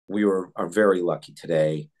are very lucky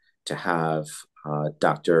today to have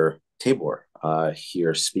Dr. Tabor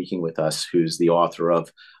here speaking with us, who's the author of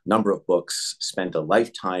a number of books, spent a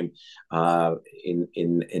lifetime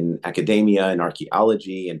in academia and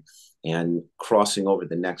archaeology, and crossing over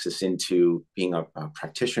the nexus into being a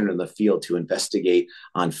practitioner in the field to investigate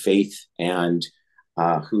on faith, and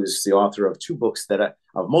who's the author of two books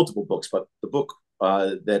of multiple books, but the book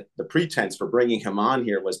that the pretense for bringing him on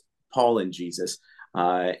here was Paul and Jesus.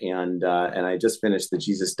 And I just finished the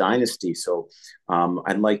Jesus Dynasty. So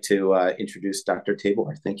I'd like to introduce Dr.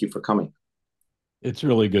 Tabor. Thank you for coming. It's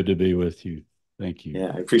really good to be with you. Thank you.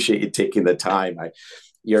 Yeah, I appreciate you taking the time.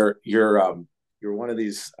 You're one of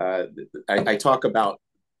these. I talk about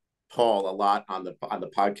Paul a lot on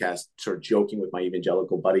the podcast, sort of joking with my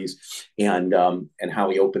evangelical buddies, and how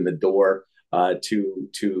he opened the door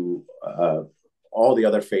to all the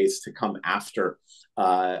other faiths to come after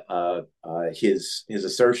his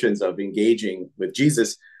assertions of engaging with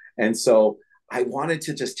Jesus. And so I wanted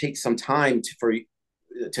to just take some time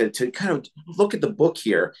to kind of look at the book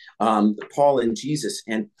here, Paul and Jesus,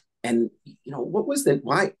 and what was the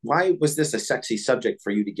why was this a sexy subject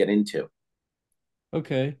for you to get into?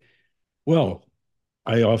 Okay. Well,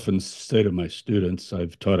 I often say to my students,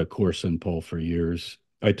 I've taught a course in Paul for years.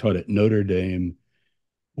 I taught at Notre Dame,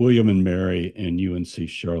 William and Mary, and UNC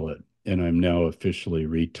Charlotte. And I'm now officially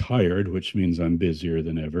retired, which means I'm busier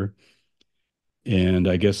than ever. And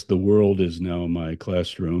I guess the world is now my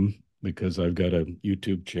classroom because I've got a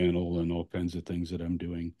YouTube channel and all kinds of things that I'm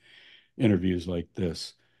doing, interviews like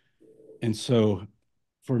this. And so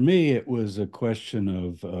for me, it was a question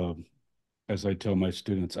of, as I tell my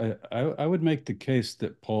students, I would make the case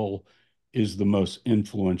that Paul is the most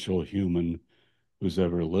influential human who's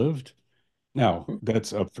ever lived. Now,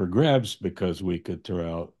 that's up for grabs because we could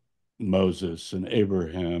throw out Moses and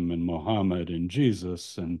Abraham and Muhammad and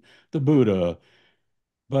Jesus and the Buddha.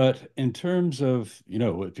 But in terms of,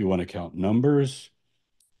 if you want to count numbers,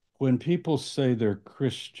 when people say they're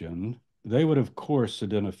Christian, they would, of course,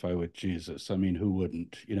 identify with Jesus. I mean, who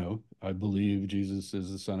wouldn't? I believe Jesus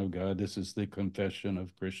is the Son of God. This is the confession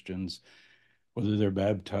of Christians, whether they're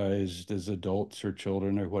baptized as adults or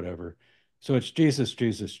children or whatever. So it's Jesus,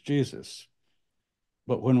 Jesus, Jesus.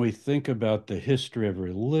 But when we think about the history of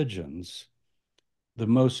religions, the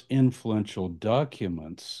most influential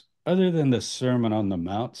documents, other than the Sermon on the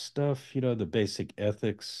Mount stuff, the basic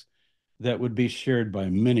ethics that would be shared by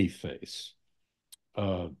many faiths,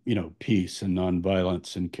 peace and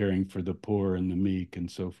nonviolence and caring for the poor and the meek and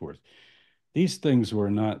so forth. These things were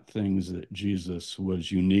not things that Jesus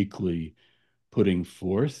was uniquely putting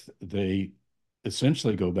forth. They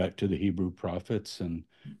essentially go back to the Hebrew prophets and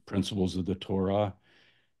principles of the Torah,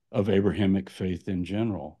 of Abrahamic faith in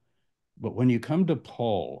general. But when you come to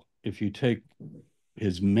Paul, if you take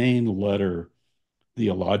his main letter,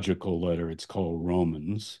 theological letter, it's called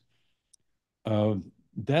Romans, uh,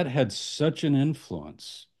 that had such an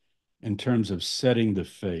influence in terms of setting the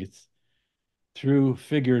faith through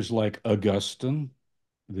figures like Augustine,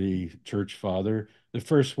 the church father, the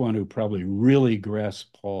first one who probably really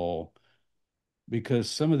grasped Paul, because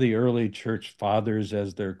some of the early church fathers,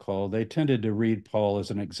 as they're called, they tended to read Paul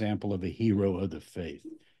as an example of a hero of the faith.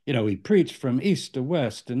 He preached from east to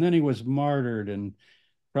west, and then he was martyred and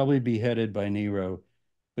probably beheaded by Nero.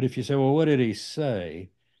 But if you say, well, what did he say?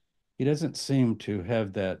 He doesn't seem to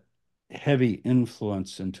have that heavy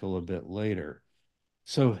influence until a bit later.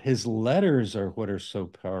 So his letters are what are so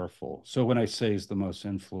powerful. So when I say he's the most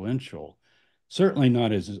influential, certainly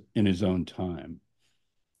not as in his own time.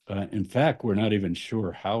 In fact, we're not even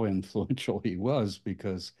sure how influential he was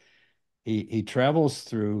because he travels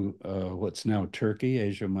through what's now Turkey,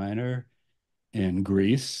 Asia Minor, and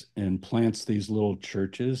Greece, and plants these little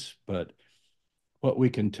churches. But what we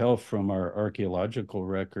can tell from our archaeological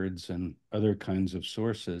records and other kinds of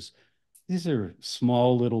sources, these are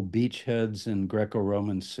small little beachheads in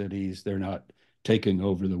Greco-Roman cities. They're not taking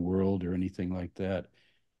over the world or anything like that.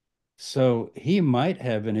 So he might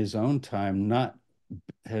have in his own time not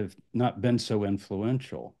been so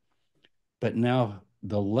influential. But now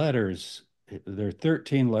the letters, there are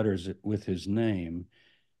 13 letters with his name.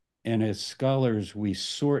 And as scholars, we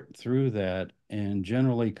sort through that and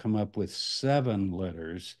generally come up with 7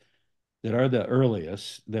 letters that are the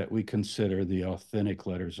earliest that we consider the authentic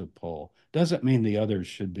letters of Paul. Doesn't mean the others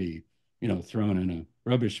should be, thrown in a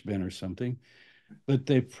rubbish bin or something, but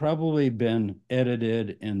they've probably been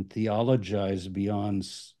edited and theologized beyond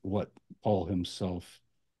what Paul himself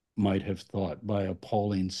might have thought by a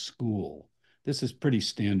Pauline school. This is pretty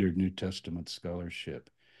standard New Testament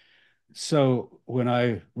scholarship. So when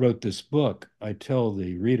I wrote this book, I tell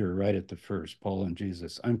the reader right at the first, Paul and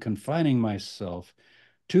Jesus, I'm confining myself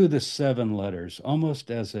to the seven letters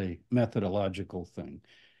almost as a methodological thing.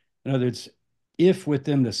 In other words, if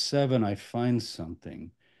within the seven I find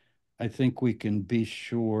something, I think we can be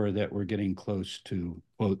sure that we're getting close to,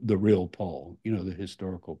 quote, the real Paul, the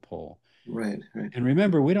historical Paul. Right, right, And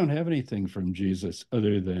remember, we don't have anything from Jesus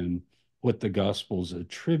other than what the Gospels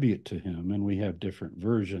attribute to him. And we have different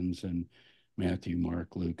versions in Matthew,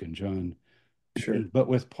 Mark, Luke, and John. sure. But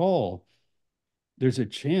with Paul, there's a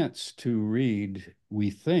chance to read,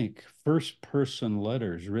 we think, first person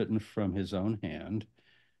letters written from his own hand.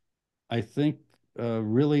 I think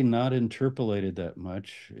really not interpolated that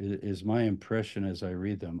much is my impression as I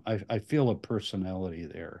read them. I feel a personality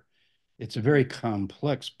there. It's a very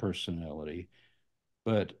complex personality,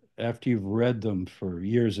 but after you've read them for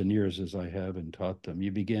years and years, as I have and taught them,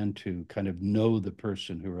 you begin to kind of know the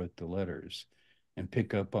person who wrote the letters and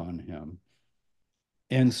pick up on him.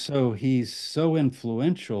 And so he's so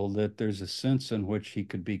influential that there's a sense in which he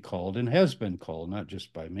could be called and has been called, not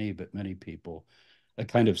just by me, but many people, a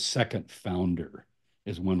kind of second founder,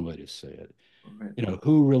 is one way to say it. Right,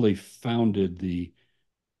 Who really founded the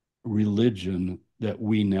religion that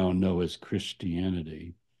we now know as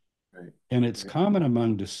Christianity? right, And it's right, common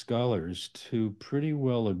among the scholars to pretty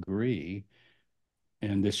well agree,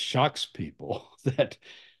 and this shocks people that,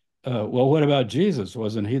 well, what about Jesus?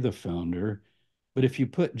 Wasn't he the founder? But if you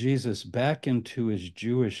put Jesus back into his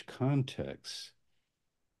Jewish context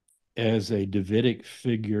as a Davidic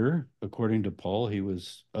figure, according to Paul, he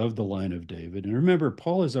was of the line of David. And remember,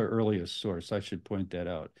 Paul is our earliest source. I should point that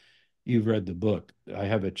out. You've read the book. I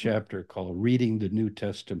have a right, chapter called Reading the New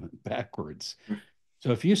Testament Backwards. right,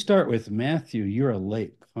 So if you start with Matthew, you're a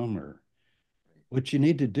late comer. What you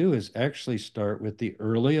need to do is actually start with the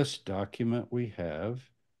earliest document we have,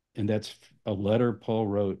 and that's a letter Paul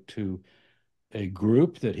wrote to a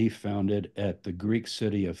group that he founded at the Greek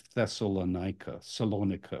city of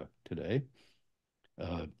Salonica today.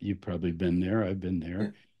 You've probably been there. I've been yeah,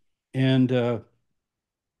 there, and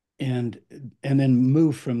and and then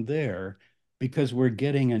move from there because we're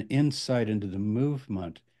getting an insight into the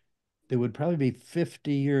movement that would probably be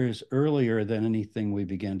 50 years earlier than anything we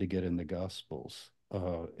began to get in the Gospels.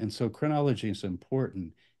 And so chronology is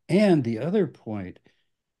important. And the other point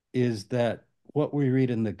is that what we read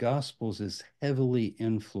in the Gospels is heavily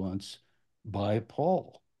influenced by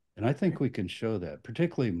Paul. And I think right, we can show that,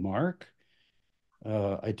 particularly Mark.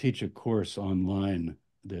 I teach a course online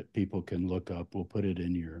that people can look up. We'll put it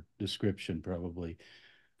in your description probably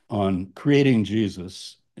on creating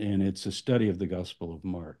Jesus. And it's a study of the Gospel of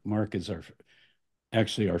Mark. Mark is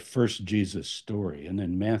our first Jesus story. And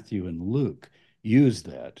then Matthew and Luke use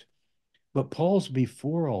that. But Paul's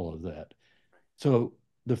before all of that. So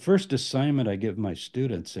the first assignment I give my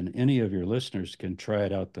students, and any of your listeners can try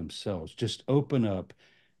it out themselves, just open up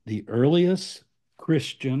the earliest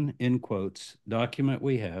Christian, in quotes, document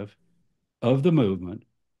we have of the movement,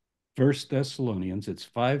 First Thessalonians. It's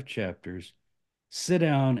 5 chapters. Sit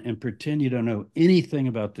down and pretend you don't know anything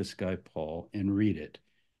about this guy, Paul, and read it.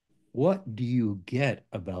 What do you get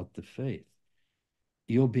about the faith?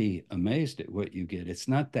 You'll be amazed at what you get. It's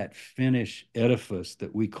not that finished edifice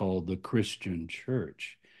that we call the Christian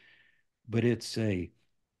church, but it's a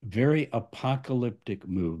very apocalyptic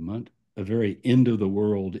movement, a very end of the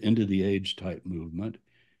world, end of the age type movement.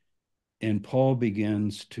 And Paul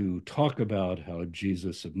begins to talk about how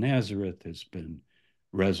Jesus of Nazareth has been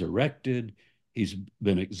resurrected, he's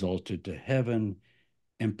been exalted to heaven,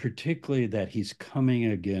 and particularly that he's coming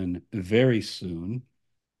again very soon.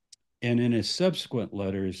 And in his subsequent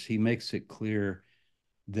letters, he makes it clear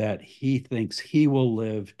that he thinks he will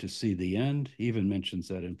live to see the end. He even mentions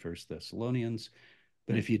that in First Thessalonians.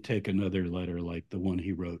 But right, if you take another letter like the one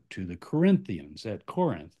he wrote to the Corinthians at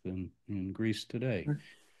Corinth in Greece today,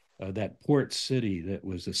 right, that port city that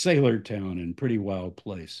was a sailor town and pretty wild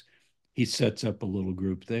place, he sets up a little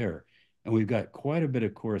group there. And we've got quite a bit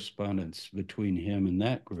of correspondence between him and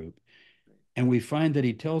that group. And we find that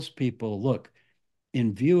he tells people, look,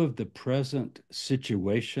 in view of the present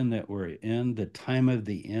situation that we're in, the time of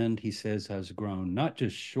the end, he says, has grown not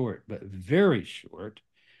just short, but very short.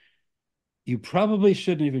 You probably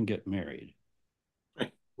shouldn't even get married.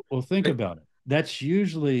 right, Well, think right, about it. That's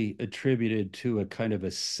usually attributed to a kind of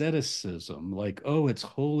asceticism, like, oh, it's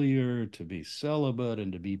holier to be celibate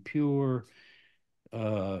and to be pure.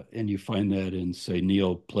 And you find that in, say,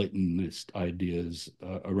 Neoplatonist ideas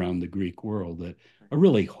around the Greek world, that a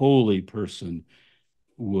really holy person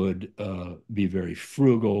would be very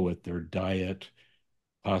frugal with their diet,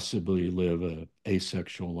 possibly live a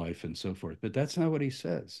asexual life and so forth. But that's not what he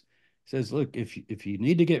says. says, look, if you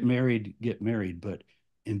need to get married, but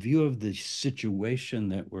in view of the situation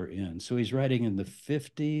that we're in. So he's writing in the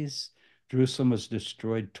 50s. Jerusalem was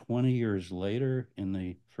destroyed 20 years later in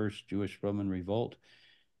the first Jewish Roman revolt.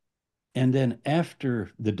 And then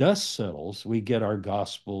after the dust settles, we get our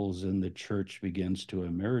gospels and the church begins to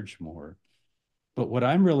emerge more. But what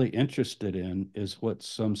I'm really interested in is what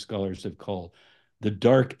some scholars have called the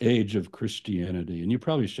dark age of Christianity. And you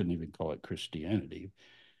probably shouldn't even call it Christianity,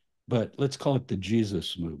 but let's call it the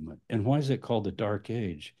Jesus movement. And why is it called the dark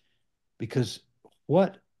age? Because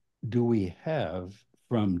what do we have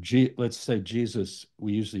from, let's say Jesus,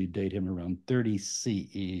 we usually date him around 30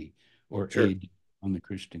 CE or Sure. AD on the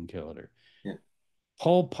Christian calendar. Yeah.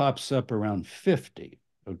 Paul pops up around 50.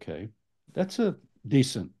 Okay. That's a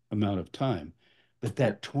decent amount of time. But Yeah.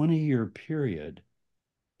 that 20-year period,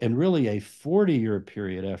 and really a 40-year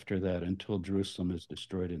period after that until Jerusalem is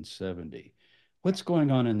destroyed in 70, what's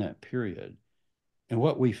going on in that period? And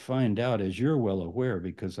what we find out, as you're well aware,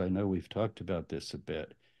 because I know we've talked about this a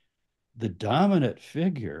bit, the dominant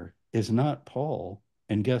figure is not Paul.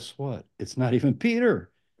 And guess what? It's not even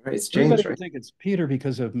Peter. Right. It's Everybody James, would right? think it's Peter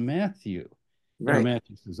because of Matthew. Right.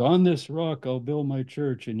 Matthew says, on this rock I'll build my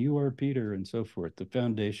church, and you are Peter, and so forth, the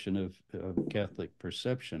foundation of Catholic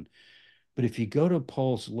perception. But if you go to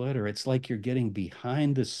Paul's letter, it's like you're getting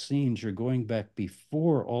behind the scenes. You're going back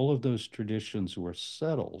before all of those traditions were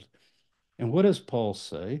settled. And what does Paul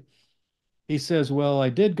say? He says, well, I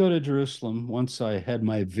did go to Jerusalem once I had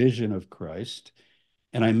my vision of Christ,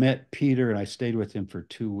 and I met Peter and I stayed with him for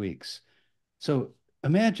 2 weeks. So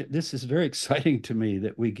imagine this is very exciting to me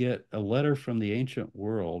that we get a letter from the ancient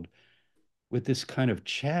world with this kind of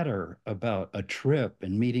chatter about a trip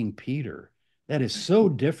and meeting Peter. That is so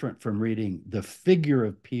different from reading the figure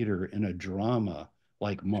of Peter in a drama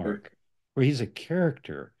like Sure. Mark, where he's a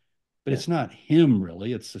character, but Yeah. it's not him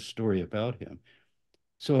really, it's the story about him.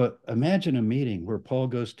 So imagine a meeting where Paul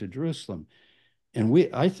goes to Jerusalem, and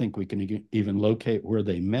I think we can even locate where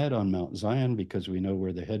they met on Mount Zion because we know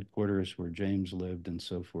where the headquarters where James lived and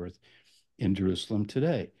so forth in Jerusalem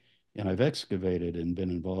today. And I've excavated and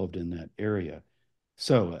been involved in that area.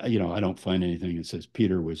 So, I don't find anything that says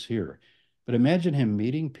Peter was here. But imagine him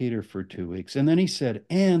meeting Peter for 2 weeks. And then he said,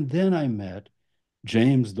 and then I met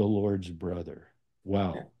James, the Lord's brother. Yeah.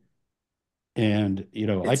 Wow. And,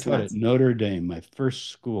 I It's taught at nuts. Notre Dame, my first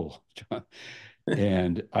school,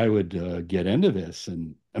 and I would get into this,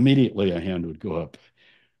 and immediately a hand would go up.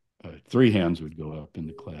 Three hands would go up in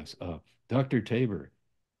the class. Dr. Tabor,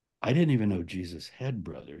 I didn't even know Jesus had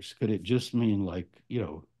brothers. Could it just mean like,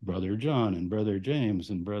 brother John and brother James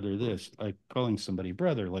and brother this, like calling somebody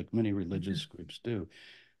brother, like many religious groups do?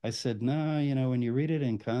 I said, no, when you read it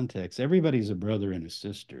in context, everybody's a brother and a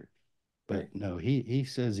sister. But Right. no, he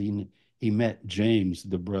says he met James,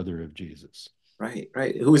 the brother of Jesus. Right.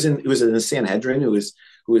 Right. Who was in the Sanhedrin? Who was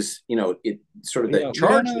it sort of the Yeah, we don't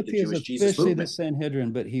charged know with if the he is Jewish Jesus officially the movement?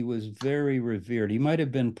 Sanhedrin, but he was very revered. He might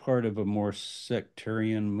have been part of a more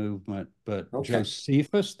sectarian movement, but Okay.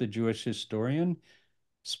 Josephus, the Jewish historian,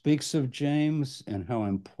 speaks of James and how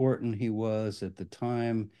important he was at the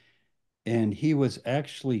time. And he was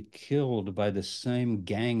actually killed by the same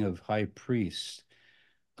gang of high priests,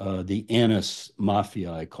 the Annas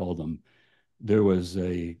Mafia, I call them. There was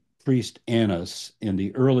a priest Annas in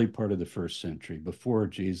the early part of the first century, before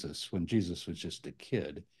Jesus, when Jesus was just a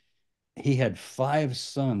kid. He had five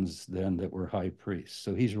sons then that were high priests.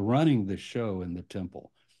 So he's running the show in the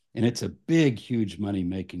temple. And it's a big, huge money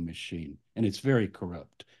making machine. And it's very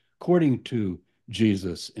corrupt, according to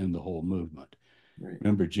Jesus and the whole movement. Right.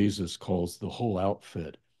 Remember, Jesus calls the whole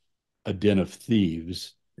outfit a den of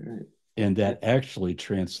thieves. Right. And Yeah. that actually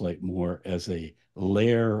translate more as a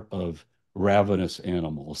lair of ravenous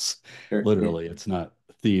animals. Sure. Yeah. Literally, it's not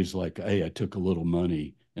thieves like, hey, I took a little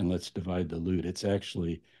money and let's divide the loot. It's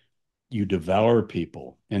actually you devour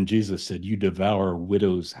people. And Jesus said, you devour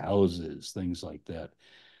widows' houses, things like that.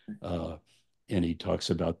 Uh, and he talks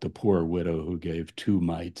about the poor widow who gave two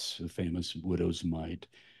mites, the famous widow's mite.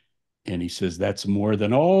 And he says, that's more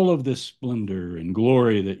than all of this splendor and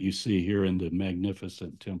glory that you see here in the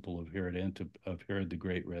magnificent temple of Herod the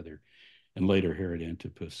Great, rather, and later Herod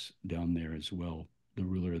Antipas down there as well, the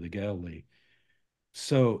ruler of the Galilee.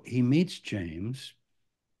 So he meets James,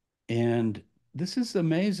 and this is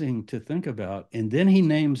amazing to think about. And then he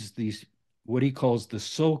names these, what he calls the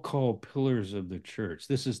so-called pillars of the church.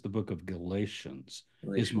 This is the book of Galatians, his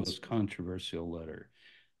Relations. most controversial letter.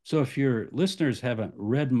 So if your listeners haven't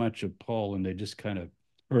read much of Paul and they just kind of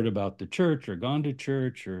heard about the church or gone to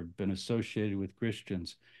church or been associated with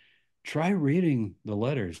Christians, try reading the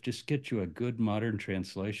letters. Just get you a good modern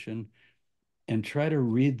translation and try to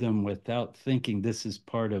read them without thinking this is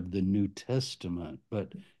part of the New Testament.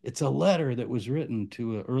 But it's a letter that was written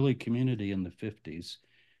to an early community in the 50s.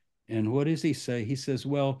 And what does he say? He says,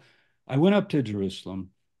 well, I went up to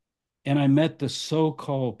Jerusalem and I met the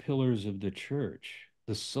so-called pillars of the church.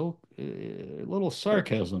 The so little Sure.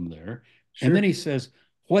 sarcasm there. And then Sure. he says,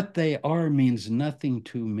 what they are means nothing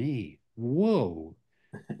to me. Whoa.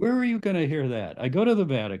 Where are you going to hear that? I go to the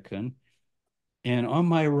Vatican, and on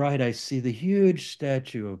my right, I see the huge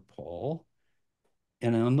statue of Paul.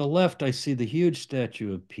 And on the left, I see the huge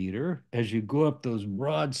statue of Peter as you go up those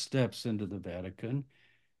broad steps into the Vatican.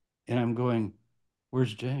 And I'm going,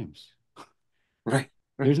 where's James? Right.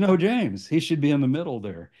 Right. There's no James. He should be in the middle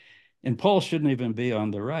there. And Paul shouldn't even be on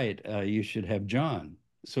the right. You should have John.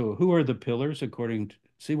 So who are the pillars according to,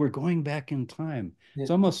 see, we're going back in time. Yeah.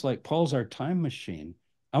 It's almost like Paul's our time machine.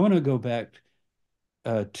 I want to go back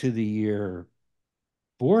to the year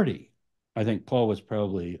 40. I think Paul was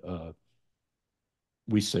probably,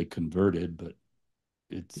 we say converted, but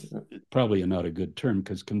it's probably not a good term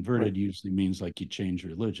because Right. converted usually means like you change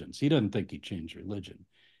religions. He doesn't think he changed religion.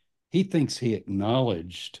 He thinks he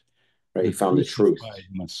acknowledged Right. He the found the truth. crucified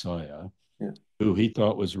Messiah, Yeah. who he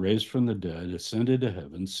thought was raised from the dead, ascended to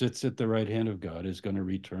heaven, sits at the right hand of God, is going to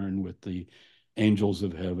return with the angels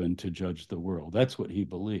of heaven to judge the world. That's what he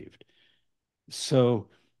believed. So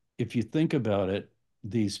if you think about it,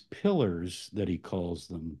 these pillars that he calls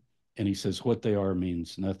them, and he says what they are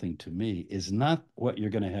means nothing to me, is not what you're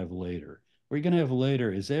going to have later. What you're going to have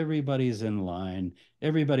later is everybody's in line,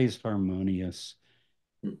 everybody's harmonious.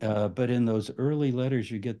 Mm. But in those early letters,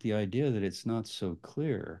 you get the idea that it's not so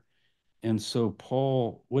clear. And so,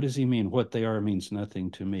 Paul, what does he mean? What they are means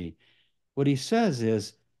nothing to me. What he says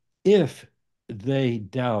is if they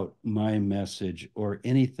doubt my message or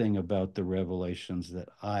anything about the revelations that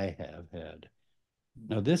I have had.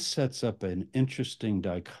 Now, this sets up an interesting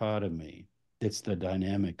dichotomy. It's the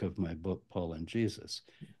dynamic of my book, Paul and Jesus.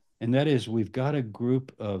 And that is, we've got a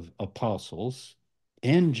group of apostles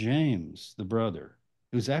and James, the brother,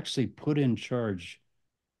 who's actually put in charge,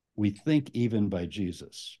 we think, even by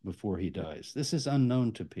Jesus before he dies. This is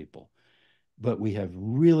unknown to people, but we have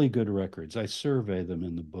really good records. I survey them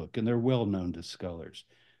in the book, and they're well known to scholars.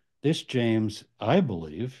 This James, I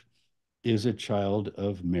believe, is a child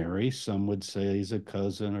of Mary. Some would say he's a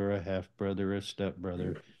cousin or a half brother, a step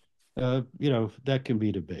brother. That can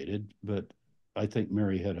be debated, but I think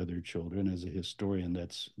Mary had other children. As a historian,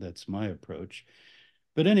 that's my approach.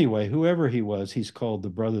 But anyway, whoever he was, he's called the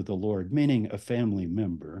brother of the Lord, meaning a family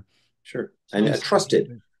member. Sure. And Some say he's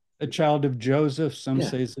trusted. a child of Joseph. Some Yeah.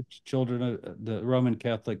 say it's children of the Roman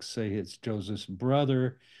Catholics say it's Joseph's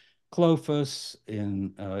brother, Clopas.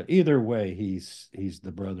 In either way, he's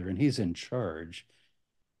the brother and he's in charge.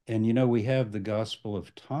 And we have the Gospel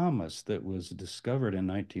of Thomas that was discovered in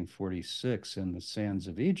 1946 in the sands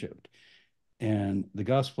of Egypt. And the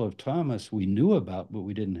Gospel of Thomas we knew about, but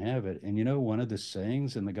we didn't have it. And one of the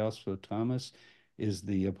sayings in the Gospel of Thomas is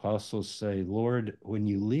the apostles say, Lord, when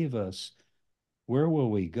you leave us, where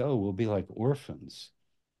will we go? We'll be like orphans.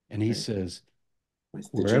 And he Right. says,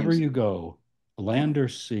 With the wherever James. you go, land or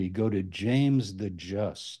sea, go to James the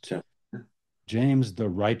just, Yeah. James the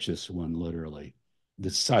righteous one, literally, the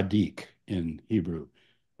Sadiq in Hebrew.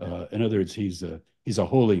 Yeah. In other words, he's a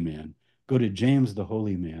holy man. Go to James the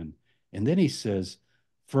holy man. And then he says,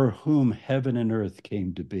 for whom heaven and earth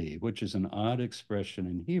came to be, which is an odd expression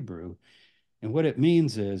in Hebrew. And what it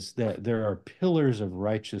means is that there are pillars of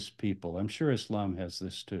righteous people. I'm sure Islam has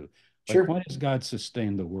this too. Like, Sure. why does God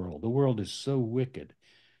sustain the world? The world is so wicked.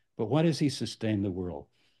 But why does he sustain the world?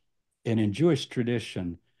 And in Jewish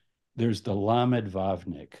tradition, there's the Lamed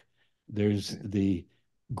Vavnik. There's Right. the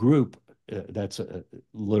group, that's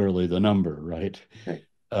literally the number, right? Right.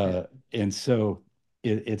 Yeah. And so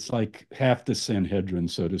it's like half the Sanhedrin,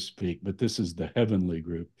 so to speak, but this is the heavenly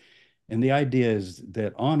group. And the idea is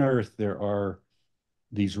that on earth there are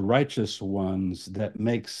these righteous ones that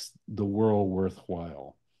makes the world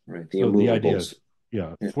worthwhile. Right. The So the idea immovables. is,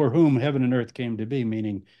 yeah, Yeah. for whom heaven and earth came to be,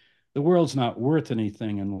 meaning the world's not worth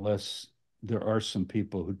anything unless there are some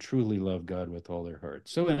people who truly love God with all their heart.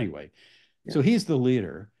 So anyway, Yeah. so he's the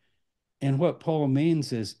leader. And what Paul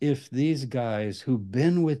means is if these guys who've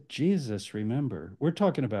been with Jesus, remember, we're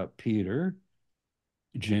talking about Peter,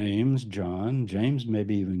 James, John, James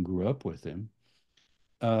maybe even grew up with him.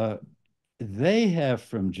 Uh, they have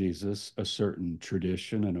from Jesus a certain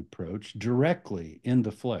tradition and approach directly in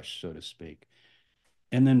the flesh, so to speak.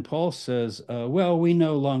 And then Paul says, well, we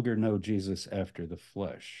no longer know Jesus after the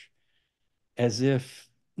flesh, as if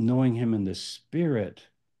knowing him in the spirit,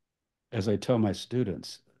 as I tell my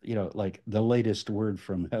students, like the latest word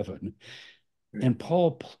from heaven. Right. And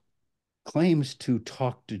Paul claims to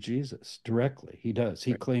talk to Jesus directly. He does.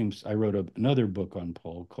 He Right. claims, I wrote another book on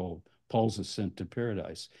Paul called Paul's Ascent to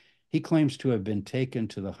Paradise. He claims to have been taken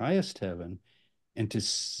to the highest heaven and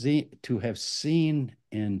to have seen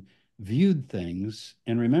and viewed things.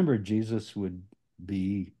 And remember, Jesus would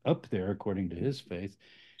be up there according to his faith.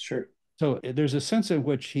 Sure. So there's a sense in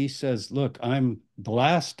which he says, look, I'm the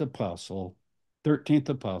last apostle, 13th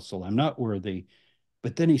apostle. I'm not worthy.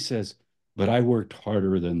 But then he says, but I worked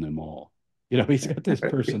harder than them all. You know, he's got this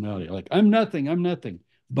personality like, I'm nothing, I'm nothing.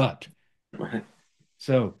 But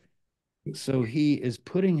so, so he is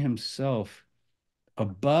putting himself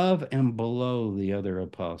above and below the other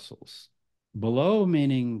apostles. Below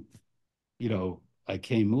meaning, you know, I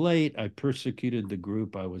came late, I persecuted the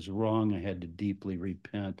group, I was wrong, I had to deeply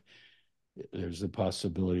repent. There's a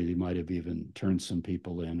possibility he might have even turned some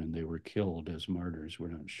people in and they were killed as martyrs. We're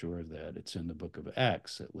not sure of that. It's in the book of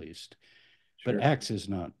Acts, at least. But Sure. Acts is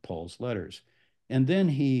not Paul's letters. And then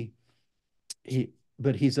he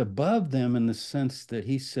but he's above them in the sense that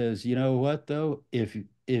he says, you know what though? If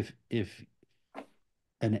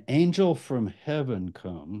an angel from heaven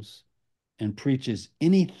comes and preaches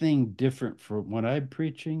anything different from what I'm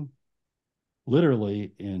preaching,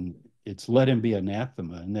 literally in it's let him be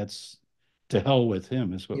anathema, and that's to hell with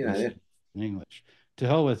him, is what we Yeah. Yeah. say in English. To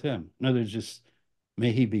hell with him. In other words, just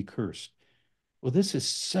may he be cursed. Well, this is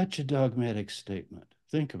such a dogmatic statement.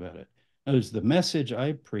 Think about it. In other words, the message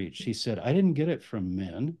I preached, he said, I didn't get it from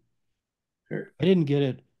men. Sure. I didn't get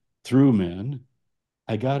it through men.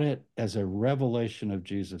 I got it as a revelation of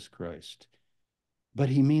Jesus Christ. But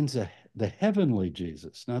he means the heavenly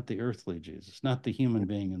Jesus, not the earthly Jesus, not the human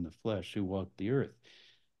being in the flesh who walked the earth.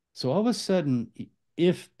 So all of a sudden,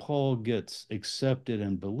 if Paul gets accepted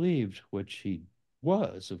and believed, which he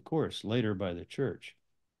was, of course, later by the church,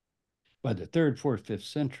 by the third, fourth, fifth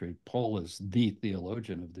century, Paul is the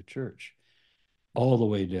theologian of the church, all the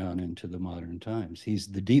way down into the modern times. He's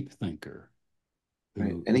the deep thinker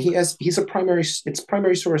Right. who, And he's a it's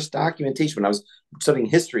primary source documentation. When I was studying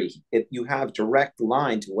history, you have direct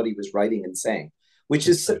line to what he was writing and saying,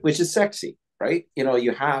 that's right. which is sexy, right? You know,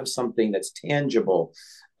 you have something that's tangible,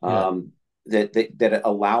 Yeah, that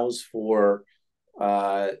allows for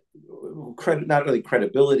not really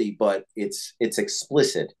credibility, but it's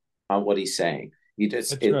explicit on what he's saying.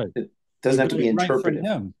 that's right. It You doesn't have to got be it right from interpretive.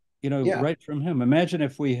 him. You know, Yeah. right from him. Imagine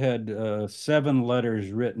if we had 7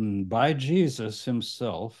 letters written by Jesus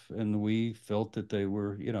himself, and we felt that they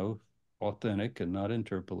were, you know, authentic and not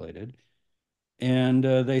interpolated. And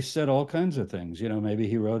they said all kinds of things. You know, maybe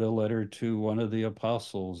he wrote a letter to one of the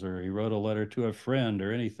apostles, or he wrote a letter to a friend,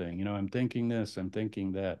 or anything. You know, I'm thinking this, I'm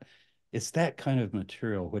thinking that. It's that kind of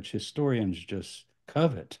material which historians just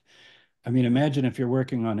covet. I mean, imagine if you're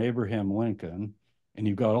working on Abraham Lincoln and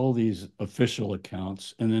you've got all these official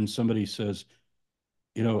accounts, and then somebody says,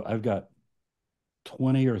 you know, I've got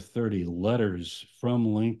 20 or 30 letters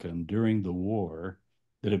from Lincoln during the war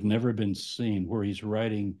that have never been seen, where he's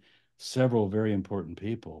writing several very important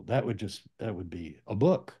people. That would be a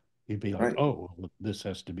book. You'd be like, Right. oh, well, this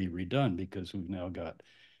has to be redone because we've now got.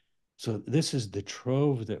 So this is the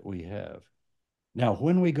trove that we have. Now,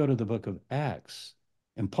 when we go to the book of Acts,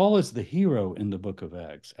 and Paul is the hero in the book of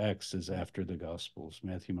Acts. Acts is after the Gospels,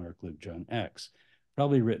 Matthew, Mark, Luke, John, Acts,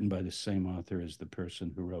 probably written by the same author as the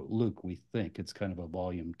person who wrote Luke, we think. It's kind of a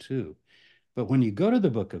volume two. But when you go to the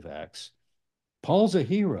book of Acts, Paul's a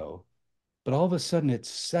hero, but all of a sudden it's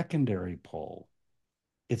secondary Paul.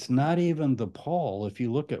 It's not even the Paul. If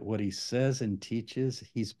you look at what he says and teaches,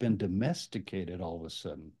 he's been domesticated all of a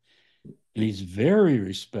sudden. And he's very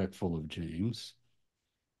respectful of James.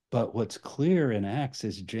 But what's clear in Acts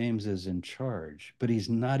is James is in charge, but he's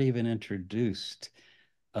not even introduced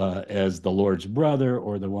as the Lord's brother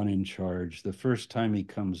or the one in charge. The first time he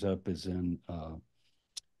comes up is in a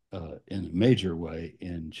major way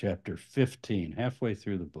in chapter 15, halfway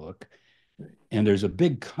through the book. And there's a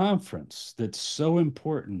big conference that's so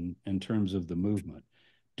important in terms of the movement.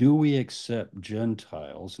 Do we accept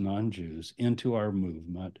Gentiles, non-Jews, into our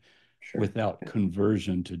movement Sure. without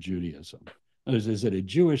conversion to Judaism? Is it a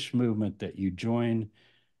Jewish movement that you join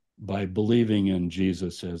by believing in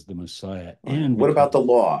Jesus as the Messiah All right. and What become, about the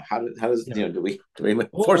law? How does, you you know, know, do we or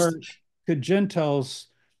enforce? could Gentiles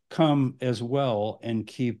come as well and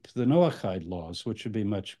keep the Noahide laws, which would be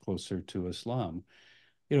much closer to Islam?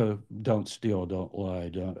 You know, don't steal, don't lie,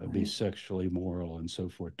 don't be sexually moral, and so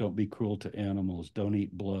forth. Don't be cruel to animals. Don't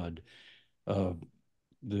eat blood. Uh,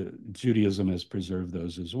 the Judaism has preserved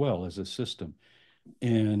those as well as a system.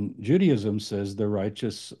 And Judaism says the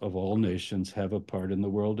righteous of all nations have a part in the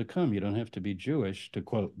world to come. You don't have to be Jewish to,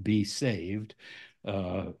 quote, be saved.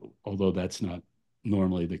 uh, although that's not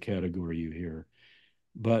normally the category you hear.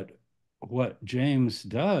 But what James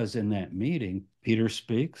does in that meeting, Peter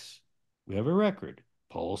speaks, we have a record.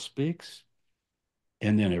 Paul speaks,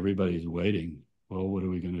 and then everybody's waiting. Well, what are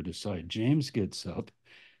we going to decide? James gets up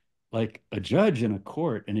like a judge in a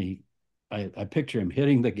court, and I picture him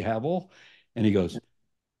hitting the gavel, and he goes,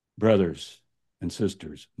 brothers and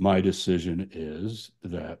sisters, my decision is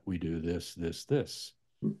that we do this, this, this.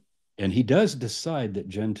 And he does decide that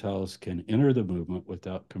Gentiles can enter the movement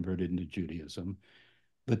without converting to Judaism,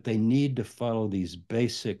 but they need to follow these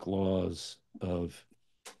basic laws of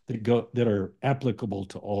that are applicable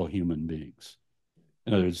to all human beings.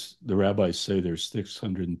 In other words, the rabbis say there's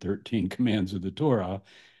 613 commands of the Torah,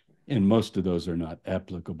 and most of those are not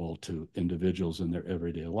applicable to individuals in their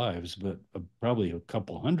everyday lives, but probably a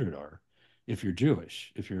couple hundred are if you're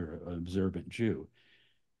Jewish, if you're an observant Jew.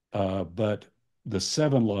 But the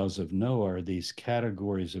seven laws of Noah are these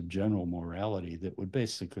categories of general morality that would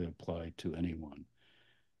basically apply to anyone,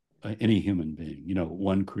 any human being.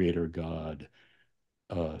 One creator God,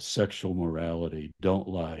 sexual morality, don't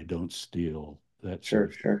lie, don't steal, that sort Sure,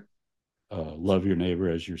 of thing. sure. Love your neighbor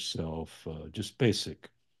as yourself, just basic.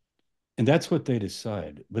 And that's what they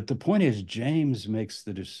decide. But the point is, James makes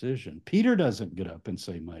the decision. Peter doesn't get up and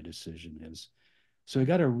say, my decision is. So we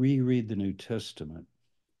got to reread the New Testament.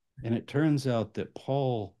 And it turns out that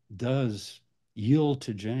Paul does yield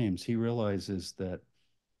to James. He realizes that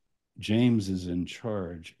James is in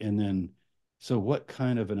charge. And then, so what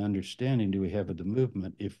kind of an understanding do we have of the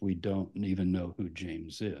movement if we don't even know who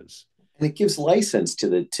James is? And it gives license to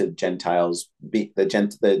the Gentiles,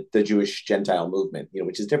 the Jewish Gentile movement,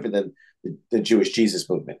 which is different than the Jewish Jesus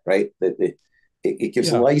movement, right? It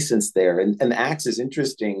gives Yeah. license there, and Acts is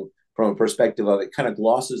interesting from a perspective of it kind of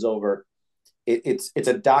glosses over. It's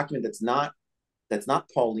a document that's not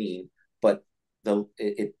Pauline, but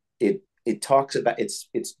it talks about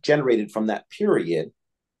it's generated from that period,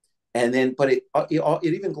 and then but it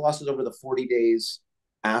even glosses over the 40 days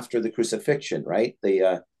after the crucifixion, right?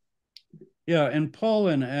 Yeah, and Paul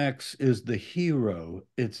in Acts is the hero.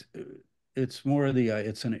 It's more the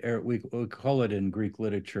it's an we call it in Greek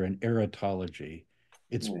literature an erotology.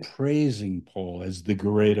 It's praising Paul as the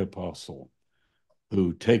great apostle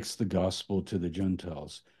who takes the gospel to the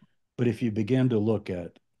Gentiles. But if you begin to look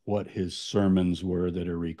at what his sermons were that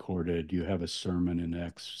are recorded, you have a sermon in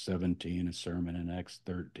Acts 17, a sermon in Acts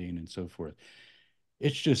 13, and so forth.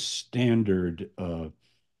 It's just standard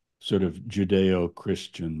sort of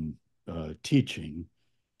Judeo-Christian teaching,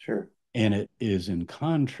 Sure. and it is in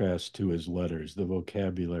contrast to his letters, the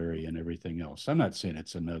vocabulary and everything else. I'm not saying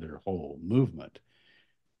it's another whole movement,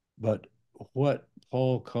 but what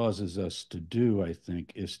Paul causes us to do, I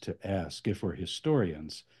think, is to ask, if we're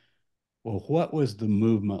historians, well, what was the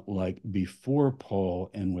movement like before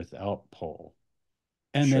Paul and without Paul?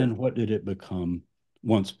 And Sure. then what did it become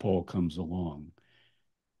once Paul comes along?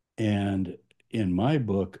 And in my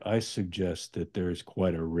book, I suggest that there's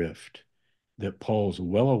quite a rift that Paul's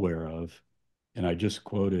well aware of. And I just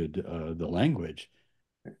quoted the language.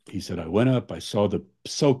 He said, I went up, I saw the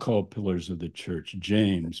so called pillars of the church,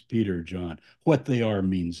 James, Peter, John. What they are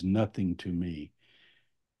means nothing to me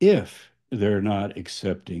if they're not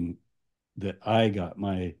accepting that I got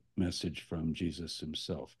my message from Jesus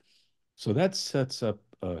himself. So that sets up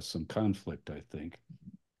some conflict, I think.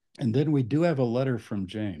 And then we do have a letter from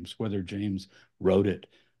James. Whether James wrote it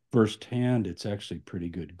firsthand, it's actually pretty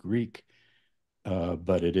good Greek,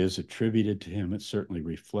 but it is attributed to him. It's certainly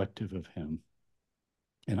reflective of him.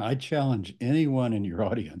 And I challenge anyone in your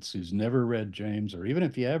audience who's never read James, or even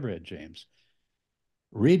if you have read James,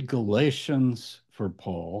 read Galatians for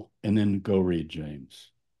Paul and then go read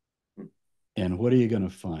James. And what are you going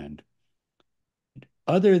to find?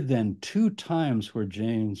 Other than two times where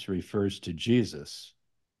James refers to Jesus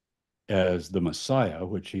as the Messiah,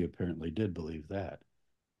 which he apparently did believe that,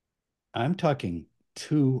 I'm talking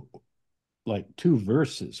two, like two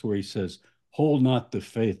verses where he says, hold not the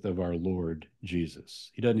faith of our Lord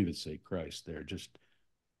Jesus. He doesn't even say Christ there, just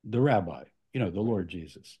the rabbi, the Lord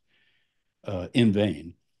Jesus, in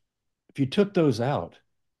vain. If you took those out,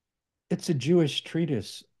 it's a Jewish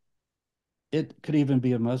treatise. It could even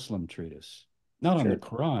be a Muslim treatise, not on the Sure.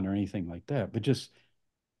 Quran or anything like that, but just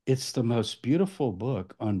it's the most beautiful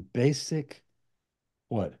book on basic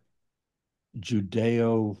what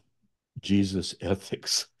Judeo Jesus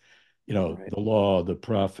ethics, Right. the law, the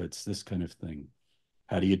prophets, this kind of thing.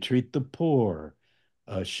 How do you treat the poor?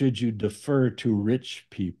 Should you defer to rich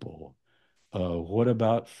people? What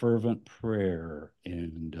about fervent prayer?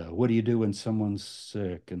 And what do you do when someone's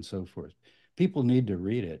sick and so forth? People need to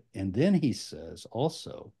read it. And then he says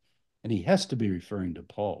also, And he has to be referring to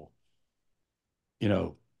Paul. You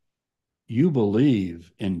know, you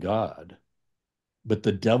believe in God, but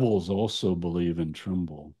the devils also believe and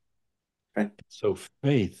tremble. Right. So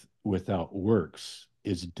faith without works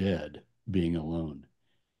is dead, being alone.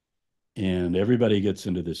 And everybody gets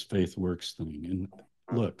into this faith works thing.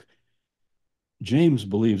 And look, James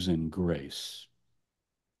believes in grace.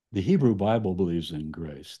 The Hebrew Bible believes in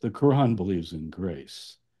grace. The Quran believes in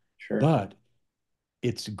grace. Sure. But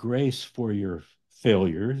it's grace for your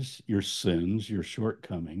failures, your sins, your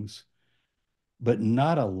shortcomings, but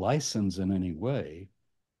not a license in any way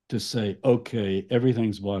to say, okay,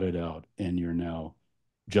 everything's blotted out and you're now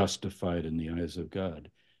justified in the eyes of God.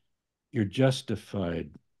 You're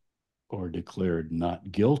justified or declared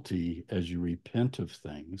not guilty as you repent of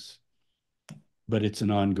things, but it's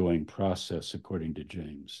an ongoing process according to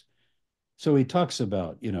James. So he talks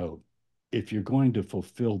about, if you're going to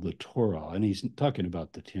fulfill the Torah, and he's talking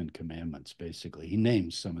about the Ten Commandments, basically. He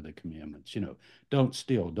names some of the commandments, don't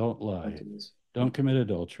steal, don't lie, don't commit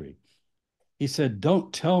adultery. He said,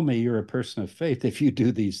 don't tell me you're a person of faith if you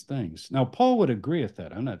do these things. Now, Paul would agree with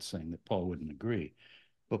that. I'm not saying that Paul wouldn't agree,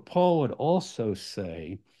 but Paul would also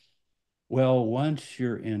say, well, once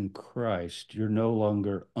you're in Christ, you're no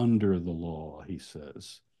longer under the law, he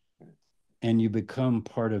says, and you become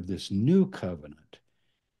part of this new covenant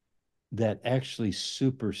that actually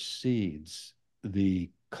supersedes the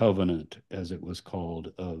covenant, as it was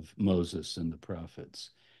called, of Moses and the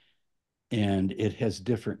prophets. And it has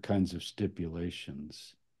different kinds of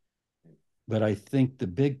stipulations. But I think the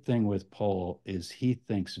big thing with Paul is he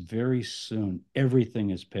thinks very soon everything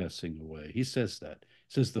is passing away. He says that.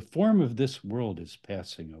 He says the form of this world is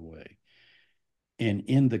passing away. And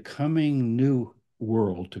in the coming new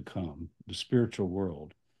world to come, the spiritual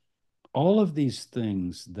world, all of these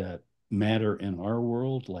things that matter in our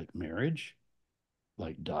world, like marriage,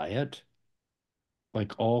 like diet,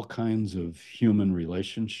 like all kinds of human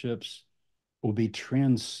relationships, will be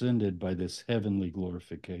transcended by this heavenly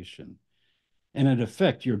glorification. And in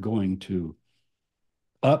effect, you're going to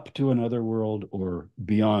up to another world or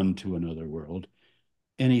beyond to another world.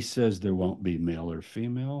 And he says there won't be male or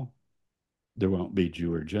female, there won't be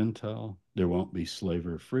Jew or Gentile, there won't be slave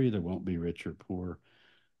or free, there won't be rich or poor.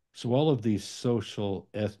 So all of these social,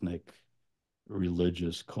 ethnic,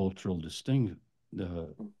 religious, cultural uh,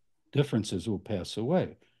 differences will pass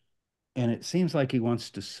away. And it seems like he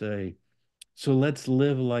wants to say, so let's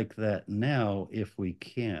live like that now if we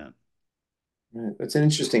can. Right. That's an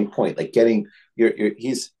interesting point. Like getting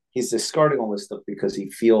he's discarding all this stuff because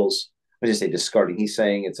he feels. I just say discarding. He's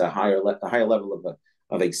saying it's a higher level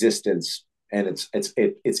of existence, and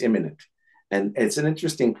it's imminent. And it's an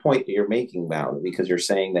interesting point that you're making about it because you're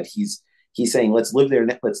saying that he's saying let's live there.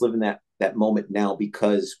 Let's live in that moment now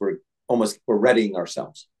because we're readying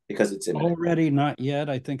ourselves because it's imminent. Already not yet.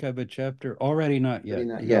 I think I have a chapter. Already not Ready yet.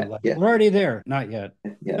 not You know, yet. like Yeah. we're already there. Not yet.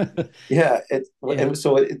 Yeah. Yeah. Yeah.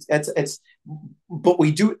 So it's but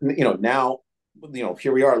we do, now,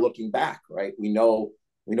 here we are looking back, right? We know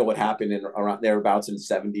what happened in around thereabouts in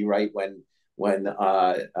 70, right? When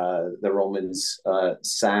the Romans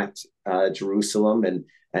sacked Jerusalem,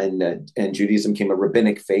 and Judaism became a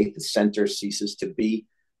rabbinic faith. The center ceases to be,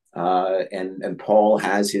 and Paul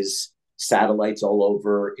has his satellites all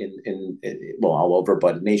over well, all over,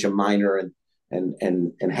 but in Asia Minor,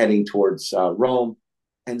 and heading towards Rome.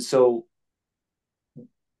 And so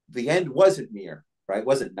the end wasn't near, right?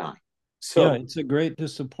 Wasn't nigh. Yeah, So it's a great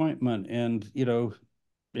disappointment. And, we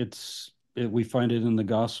find it in the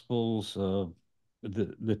Gospels.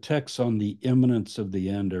 The texts on the imminence of the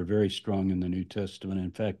end are very strong in the New Testament.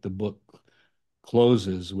 In fact, the book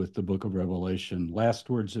closes with the book of Revelation, last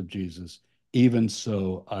words of Jesus, even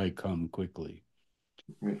so I come quickly.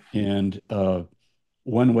 And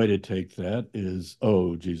one way to take that is,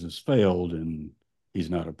 oh, Jesus failed and he's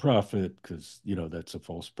not a prophet because, that's a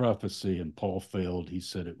false prophecy. And Paul failed. He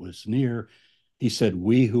said it was near. He said,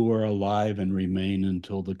 we who are alive and remain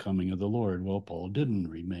until the coming of the Lord. Well, Paul didn't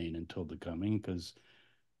remain until the coming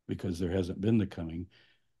because there hasn't been the coming.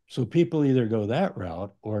 So people either go that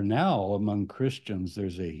route, or now among Christians,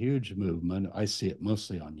 there's a huge movement. I see it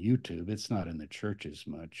mostly on YouTube. It's not in the churches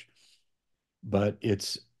much, but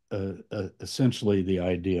it's essentially the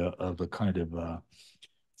idea of a kind of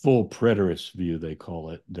full preterist view, they call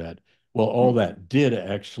it, that, well, all that did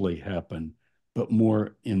actually happen, but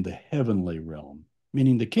more in the heavenly realm,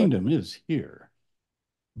 meaning the kingdom is here,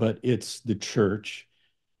 but it's the church.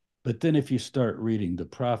 But then if you start reading the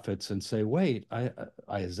prophets and say, wait,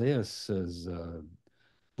 Isaiah says the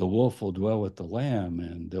wolf will dwell with the lamb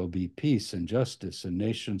and there'll be peace and justice and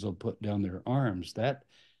nations will put down their arms.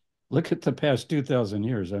 Look at the past 2,000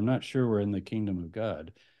 years. I'm not sure we're in the kingdom of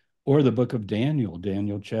God. Or the book of Daniel,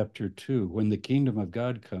 Daniel chapter 2. When the kingdom of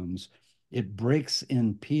God comes, it breaks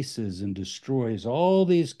in pieces and destroys all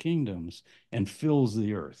these kingdoms and fills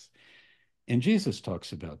the earth. And Jesus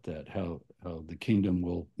talks about that, how the kingdom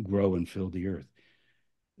will grow and fill the earth.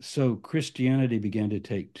 So Christianity began to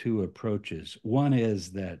take two approaches. One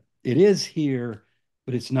is that it is here,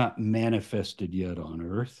 but it's not manifested yet on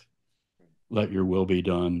earth. Let your will be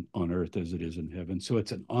done on earth as it is in heaven. So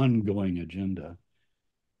it's an ongoing agenda,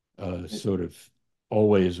 sort of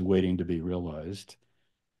always waiting to be realized.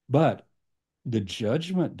 But the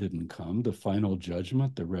judgment didn't come, the final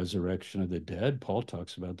judgment, the resurrection of the dead. Paul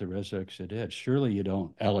talks about the resurrection of the dead. Surely you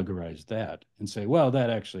don't allegorize that and say, well, that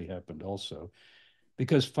actually happened also,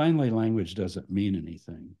 because finally language doesn't mean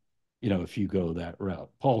anything, if you go that route.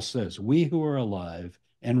 Paul says, we who are alive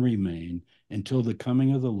and remain until the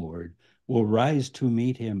coming of the Lord will rise to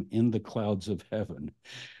meet him in the clouds of heaven.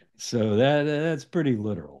 So that's pretty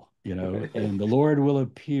literal, and the Lord will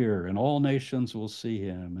appear and all nations will see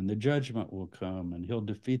him and the judgment will come and he'll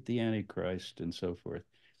defeat the Antichrist and so forth.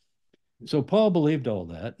 So Paul believed all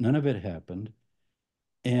that. None of it happened.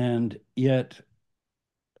 And yet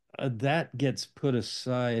that gets put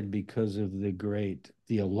aside because of the great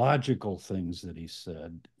theological things that he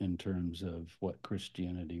said in terms of what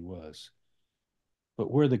Christianity was. But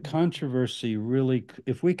where the controversy really,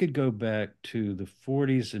 if we could go back to the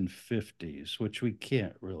 40s and 50s, which we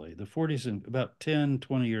can't really, the 40s and about 10,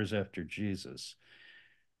 20 years after Jesus,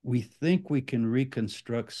 we think we can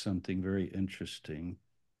reconstruct something very interesting.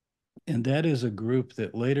 And that is a group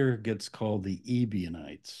that later gets called the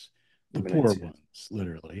Ebionites, the poor ones,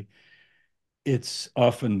 literally. It's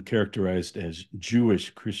often characterized as Jewish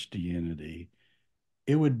Christianity.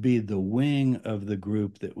 It would be the wing of the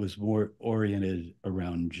group that was more oriented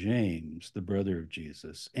around James, the brother of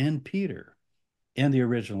Jesus, and Peter, and the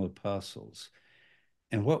original apostles.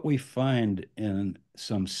 And what we find in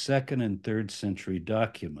some second and third century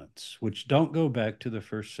documents, which don't go back to the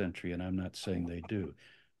first century, and I'm not saying they do,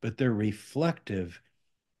 but they're reflective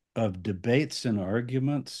of debates and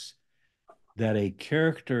arguments that a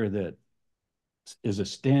character that is a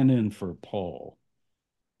stand-in for Paul,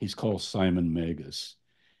 he's called Simon Magus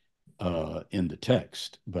in the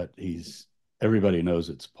text, but everybody knows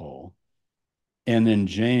it's Paul. And then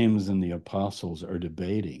James and the apostles are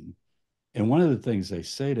debating. And one of the things they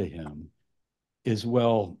say to him is,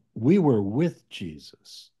 well, we were with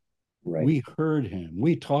Jesus. Right. We heard him.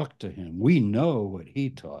 We talked to him. We know what he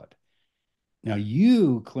taught. Now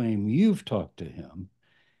you claim you've talked to him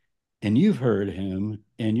and you've heard him,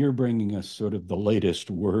 and you're bringing us sort of the latest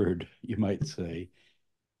word, you might say.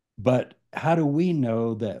 But how do we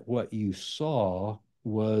know that what you saw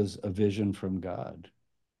was a vision from God?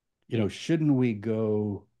 Shouldn't we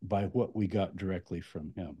go by what we got directly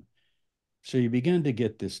from him? So you begin to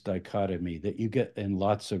get this dichotomy that you get in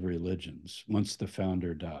lots of religions once the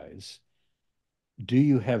founder dies. Do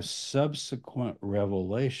you have subsequent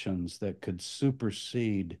revelations that could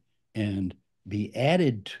supersede and be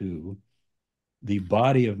added to the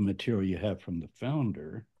body of material you have from the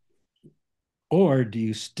founder? Or do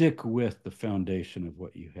you stick with the foundation of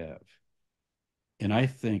what you have? And I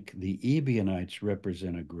think the Ebionites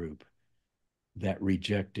represent a group that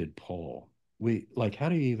rejected Paul. How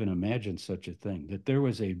do you even imagine such a thing? That there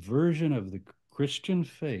was a version of the Christian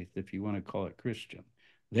faith, if you want to call it Christian.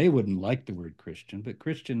 They wouldn't like the word Christian, but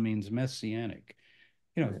Christian means messianic,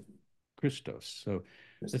 you know, Right. Christos. So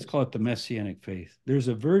let's call it the messianic faith. There's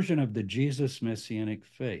a version of the Jesus messianic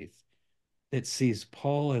faith that sees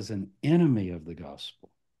Paul as an enemy of the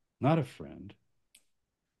gospel, not a friend,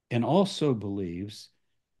 and also believes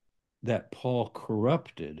that Paul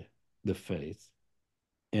corrupted the faith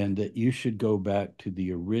and that you should go back to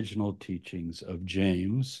the original teachings of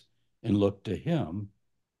James and look to him.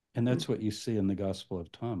 And that's what you see in the Gospel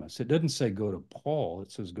of Thomas. It doesn't say go to Paul,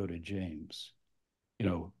 it says go to James, you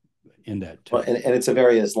know, in that Well, text. and it's a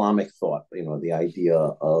very Islamic thought, the idea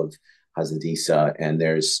of Hazrat Isa, and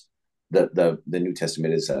there's the New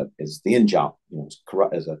Testament is the Injil,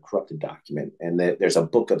 is a corrupted document, and there's a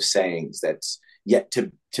book of sayings that's yet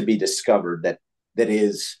to be discovered that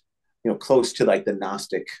is close to like the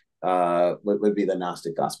Gnostic, what would be the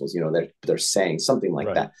Gnostic Gospels, they're saying something like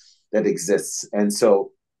Right. that exists, and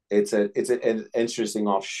so an interesting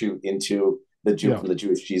offshoot into the Jew Yeah. from the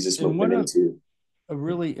Jewish Jesus And movement one of into. a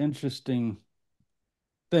really interesting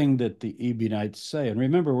thing that the Ebionites say. And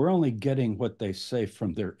remember, we're only getting what they say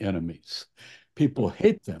from their enemies. People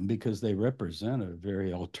hate them because they represent a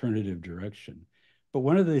very alternative direction. But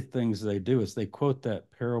one of the things they do is they quote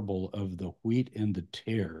that parable of the wheat and the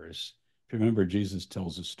tares. If you remember, Jesus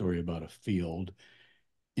tells a story about a field,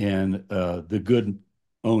 and the good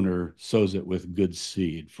owner sows it with good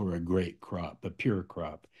seed for a great crop, a pure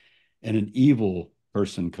crop. And an evil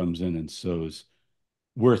person comes in and sows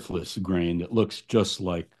worthless grain that looks just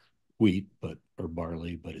like wheat, but or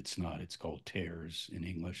barley, but it's not. It's called tares in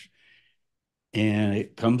English. And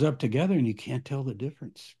it comes up together and you can't tell the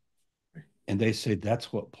difference. And they say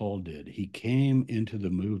that's what Paul did. He came into the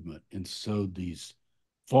movement and sowed these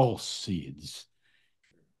false seeds.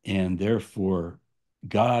 And therefore,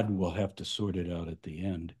 God will have to sort it out at the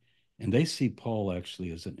end. And they see Paul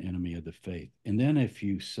actually as an enemy of the faith. And then if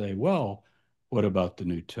you say, well, what about the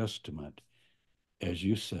New Testament? As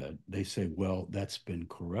you said, they say, well, that's been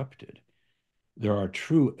corrupted. There are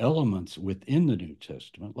true elements within the New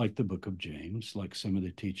Testament, like the book of James, like some of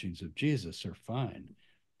the teachings of Jesus are fine.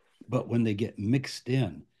 But when they get mixed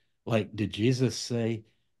in, like, did Jesus say,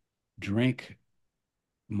 drink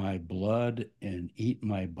my blood and eat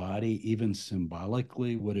my body, even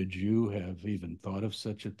symbolically? Would a Jew have even thought of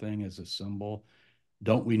such a thing as a symbol?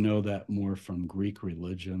 Don't we know that more from Greek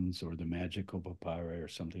religions or the magical papyri or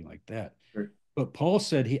something like that? Sure. But Paul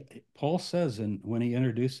says, and when he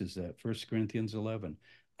introduces that, 1 Corinthians 11,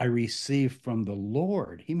 I received from the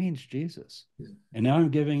Lord. He means Jesus. And now I'm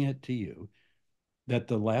giving it to you that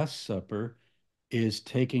the Last Supper is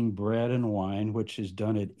taking bread and wine, which is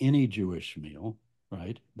done at any Jewish meal,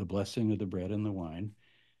 right? The blessing of the bread and the wine.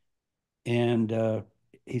 And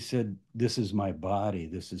he said, this is my body,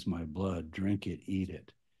 this is my blood, drink it, eat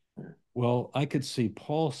it. Well, I could see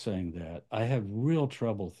Paul saying that. I have real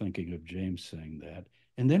trouble thinking of James saying that.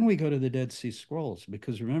 And then we go to the Dead Sea Scrolls,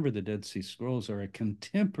 because remember, the Dead Sea Scrolls are a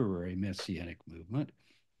contemporary messianic movement,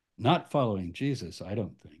 not following Jesus, I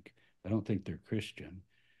don't think. I don't think they're Christian.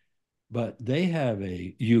 But they have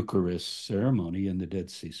a Eucharist ceremony in the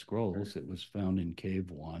Dead Sea Scrolls. It was found in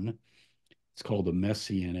Cave 1. It's called the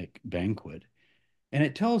Messianic Banquet. And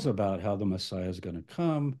it tells about how the Messiah is going to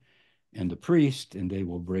come and the priest, and they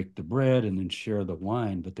will break the bread and then share the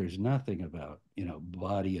wine. But there's nothing about,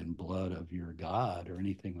 body and blood of your God or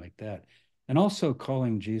anything like that. And also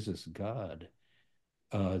calling Jesus God,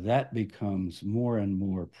 that becomes more and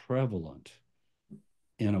more prevalent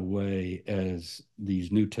in a way as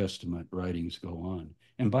these New Testament writings go on.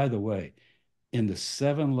 And by the way, in the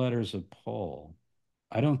 7 letters of Paul,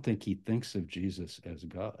 I don't think he thinks of Jesus as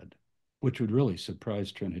God, which would really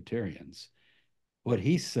surprise Trinitarians. What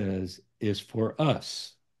he says is for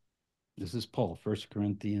us, this is Paul, 1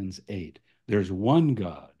 Corinthians 8, there's one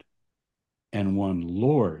God and one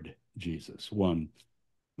Lord Jesus, one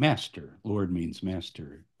master. Lord means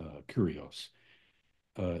master, kurios.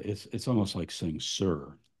 It's almost like saying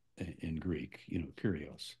sir in Greek,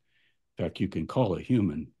 kurios. In fact, you can call a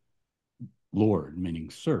human Lord, meaning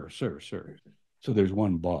sir, sir, sir. So there's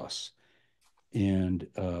one boss. And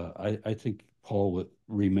I think Paul would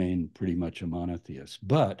remain pretty much a monotheist.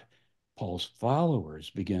 But Paul's followers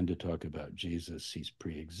began to talk about Jesus. He's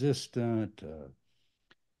pre-existent.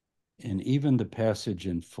 And even the passage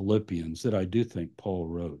in Philippians that I do think Paul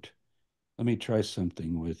wrote. Let me try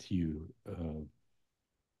something with you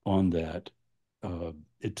on that.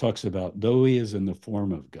 It talks about, though he is in the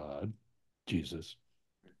form of God, Jesus,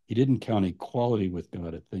 he didn't count equality with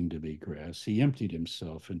God a thing to be grasped. He emptied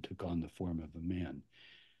himself and took on the form of a man.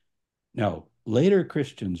 Now, later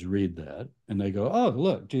Christians read that and they go, oh,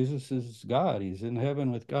 look, Jesus is God. He's in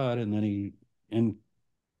heaven with God. And then in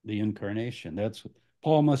the incarnation.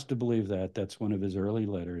 Paul must have believed that. That's one of his early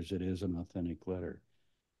letters. It is an authentic letter.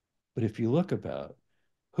 But if you look about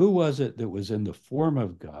who was it that was in the form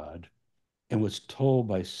of God and was told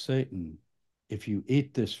by Satan, if you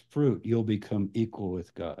eat this fruit, you'll become equal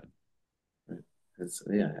with God? It's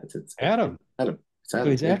Adam. Adam. It's So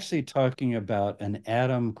Adam. he's Yeah. actually talking about an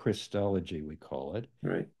Adam Christology, we call it,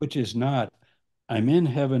 Right. which is not, I'm in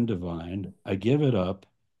heaven divine, I give it up,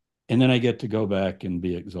 and then I get to go back and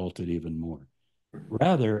be exalted even more.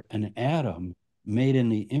 Rather, an Adam made in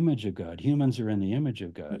the image of God. Humans are in the image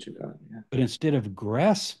of God. God. Yeah. But instead of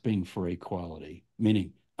grasping for equality,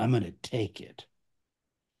 meaning I'm going to take it,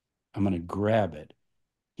 I'm going to grab it,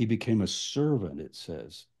 he became a servant, it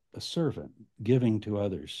says, a servant, giving to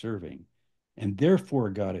others, serving. And therefore,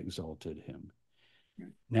 God exalted him.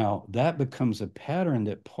 Now, that becomes a pattern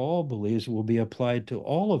that Paul believes will be applied to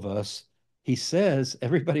all of us. He says,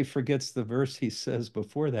 everybody forgets the verse he says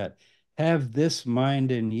before that, have this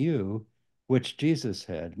mind in you, which Jesus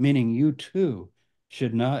had, meaning you too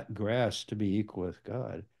should not grasp to be equal with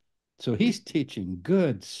God. So he's teaching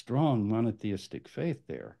good, strong monotheistic faith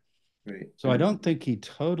there. Right. So I don't think he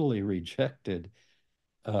totally rejected.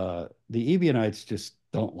 The Ebionites just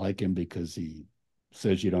don't like him because he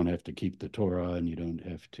says you don't have to keep the Torah and you don't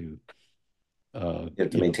have to, You have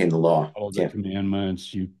to you know, maintain the law. follow the Yeah,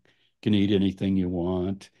 commandments. You can eat anything you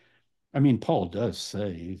want. I mean, Paul does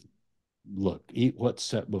say, look, eat what's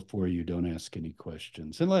set before you, don't ask any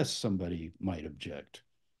questions, unless somebody might object.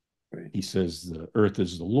 right, He says the earth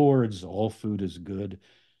is the Lord's, all food is good.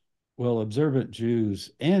 Well, observant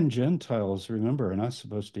Jews and Gentiles, remember, are not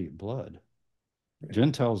supposed to eat blood. right.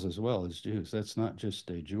 Gentiles as well as Jews. That's not just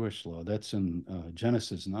a Jewish law. That's in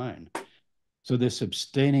Genesis 9. So this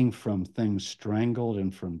abstaining from things strangled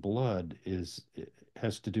and from blood is it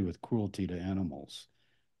has to do with cruelty to animals.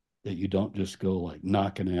 That you don't just go like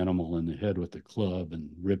knock an animal in the head with a club and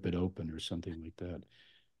rip it open or something like that.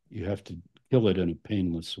 You have to kill it in a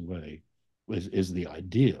painless way, is the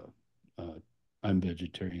idea. Uh, I'm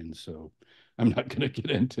vegetarian, so I'm not going to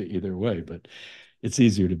get into either way, but it's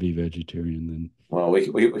easier to be vegetarian than. Well,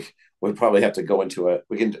 we probably have to go into a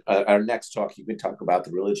we can our next talk. You can talk about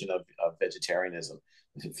the religion of vegetarianism,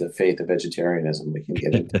 the faith of vegetarianism. We can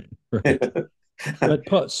get Right. into. But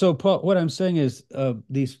Paul, what I'm saying is,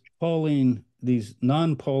 these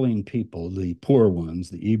non-Pauline people, the poor ones,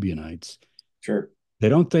 the Ebionites, Sure, they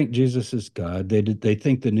don't think Jesus is God. They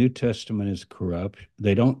think the New Testament is corrupt.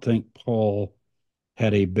 They don't think Paul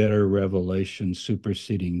had a better revelation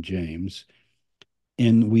superseding James.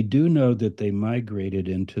 And we do know that they migrated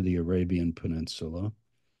into the Arabian Peninsula.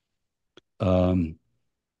 Um,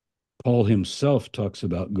 Paul himself talks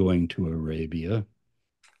about going to Arabia,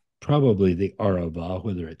 probably the Arava,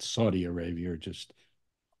 whether it's Saudi Arabia or just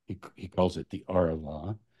he calls it the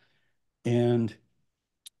Arava. And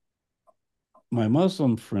my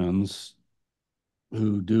Muslim friends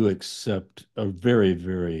who do accept a very,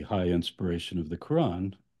 very high inspiration of the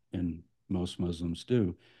Quran, and most Muslims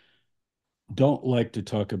do, don't like to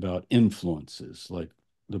talk about influences. Like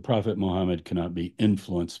the Prophet Muhammad cannot be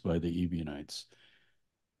influenced by the Ebionites,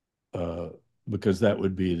 uh, because that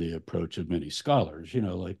would be the approach of many scholars. You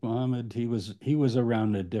know, like Muhammad, he was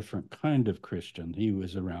around a different kind of Christian. He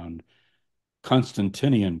was around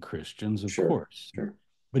Constantinian Christians, of sure, course. sure,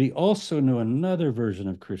 But he also knew another version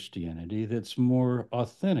of Christianity that's more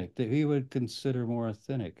authentic, that he would consider more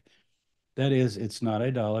authentic. That is, it's not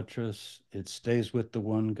idolatrous, it stays with the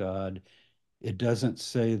one God. It doesn't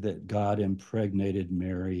say that God impregnated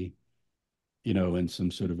Mary, in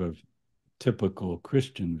some sort of a typical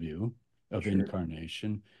Christian view of sure.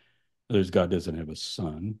 incarnation. There's God doesn't have a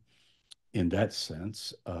son in that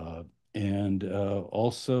sense. And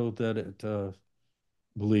also that it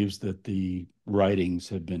believes that the writings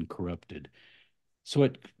have been corrupted. So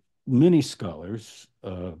many scholars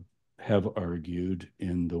have argued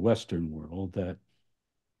in the Western world that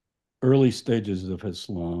early stages of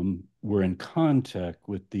Islam were in contact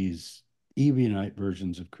with these Ebionite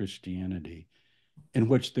versions of Christianity in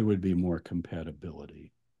which there would be more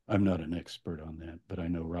compatibility. I'm not an expert on that, but I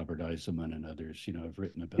know Robert Eisenman and others, have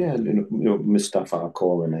written about Yeah, that. Mustafa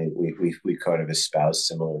Cole and we kind of espouse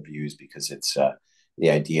similar views because it's the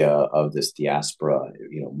idea of this diaspora,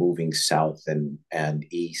 moving south and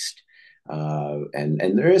east, and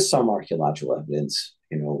there is some archaeological evidence,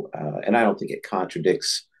 and I don't think it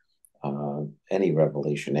contradicts any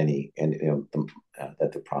revelation,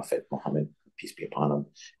 that the Prophet Muhammad, peace be upon him,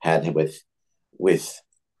 had with with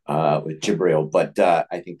Jibril, but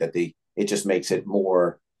I think that it just makes it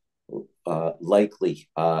more likely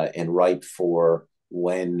and ripe for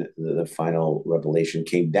when the final revelation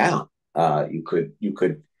came down. You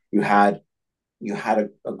had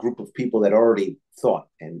a group of people that already thought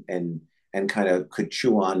and kind of could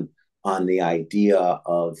chew on the idea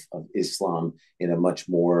of Islam in a much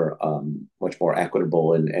more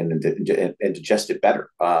equitable and digest it better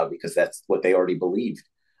because that's what they already believed.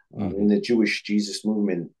 In Mhm. the Jewish Jesus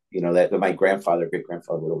movement, that my grandfather, great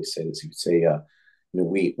grandfather, would always say this. He would say,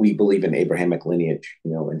 we believe in Abrahamic lineage,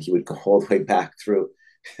 and he would go all the way back through.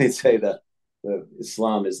 He'd say that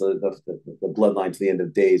Islam is the bloodline to the end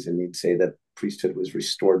of days, and he'd say that priesthood was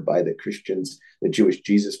restored by the Christians, the Jewish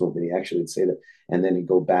Jesus movement. He actually would say that, and then he'd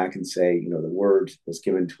go back and say, the word was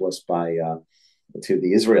given to us by to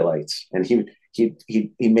the Israelites, and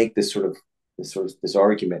he make this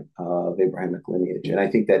argument of Abrahamic lineage, and I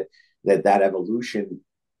think that evolution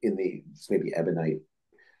in the maybe Ebonite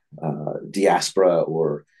diaspora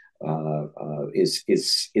or is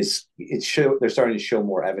it's show they're starting to show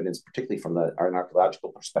more evidence, particularly from an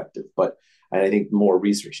archaeological perspective. But I think more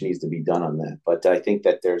research needs to be done on that. But I think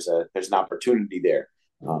that there's an opportunity there.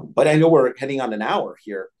 But I know we're heading on an hour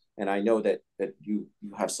here, and I know that you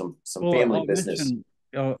have some Well, family I'll business.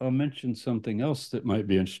 mention I'll mention something else that might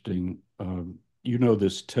be interesting.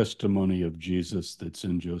 This testimony of Jesus that's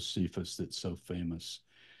in Josephus that's so famous.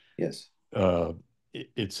 Yes. Uh,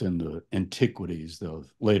 it's in the Antiquities, the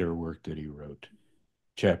later work that he wrote.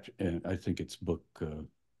 Chapter, and I think it's book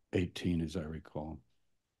 18, as I recall.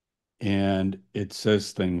 And it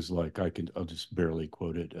says things like, I'll just barely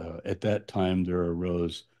quote it. At that time, there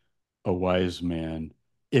arose a wise man,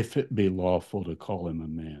 if it be lawful to call him a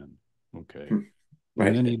man. Okay. And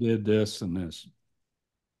Right. then he did this and this.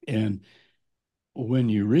 And when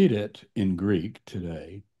you read it in Greek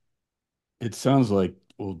today, it sounds like,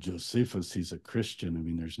 well, Josephus, he's a Christian. I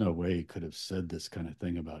mean, there's no way he could have said this kind of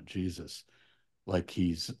thing about Jesus. Like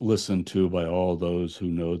he's listened to by all those who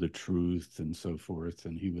know the truth and so forth,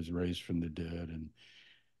 and he was raised from the dead. And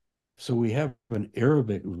so we have an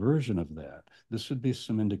Arabic version of that. This would be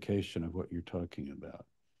some indication of what you're talking about.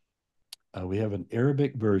 We have an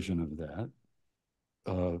Arabic version of that,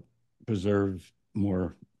 uh, preserved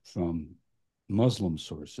more from Muslim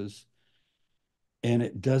sources, and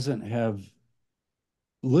it doesn't have,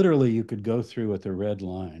 literally, you could go through with a red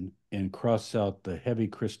line and cross out the heavy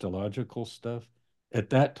Christological stuff. At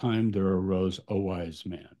that time, there arose a wise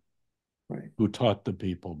man Right. who taught the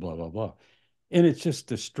people, blah, blah, blah. And it's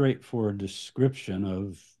just a straightforward description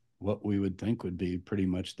of what we would think would be pretty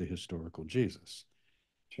much the historical Jesus.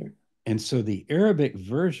 Sure. And so the Arabic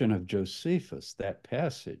version of Josephus, that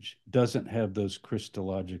passage, doesn't have those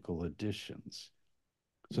Christological additions.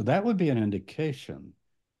 So that would be an indication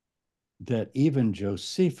that even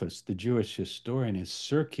Josephus, the Jewish historian, is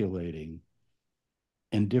circulating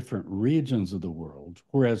in different regions of the world,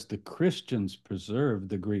 whereas the Christians preserved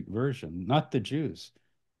the Greek version, not the Jews.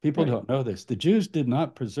 People Right. don't know this. The Jews did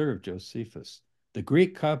not preserve Josephus. The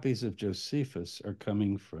Greek copies of Josephus are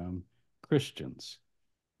coming from Christians.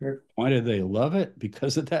 Sure. Why do they love it?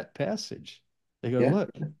 Because of that passage. They go, Yeah. look,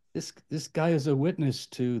 this guy is a witness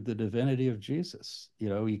to the divinity of Jesus. You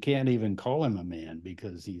know, you can't even call him a man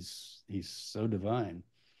because he's so divine.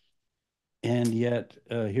 And yet,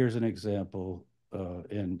 here's an example.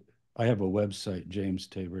 And I have a website,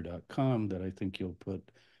 jamestabor.com, that I think you'll put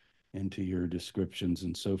into your descriptions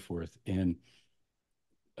and so forth. And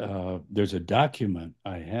there's a document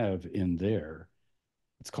I have in there.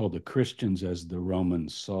 It's called "The Christians as the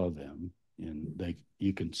Romans Saw Them," and they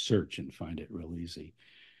you can search and find it real easy,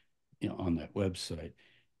 you know, on that website.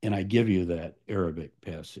 And I give you that Arabic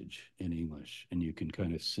passage in English, and you can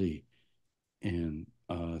kind of see. And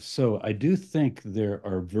so I do think there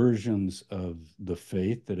are versions of the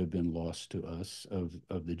faith that have been lost to us of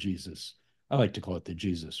the Jesus. I like to call it the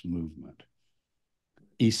Jesus movement,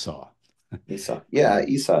 Esau. Esau. Yeah,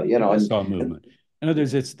 Esau. You The know, Esau and movement. In other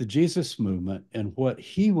words, it's the Jesus movement and what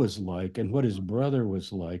he was like and what his brother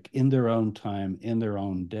was like in their own time, in their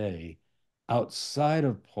own day, outside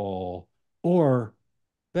of Paul, or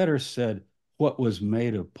better said, what was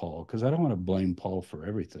made of Paul. Because I don't want to blame Paul for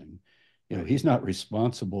everything. You know, right. he's not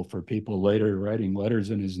responsible for people later writing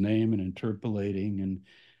letters in his name and interpolating and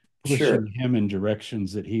pushing Sure. him in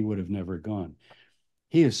directions that he would have never gone.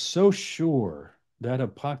 He is so sure that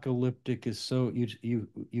apocalyptic is so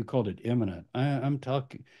you called it imminent. I'm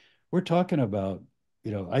talking, we're talking about,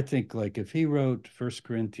 you know, I think like if he wrote First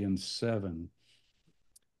Corinthians 7,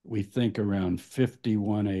 we think around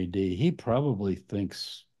 51 AD. He probably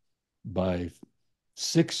thinks by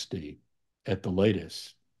 60 at the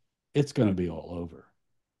latest, it's going to be all over.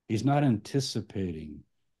 He's not anticipating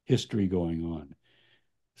history going on.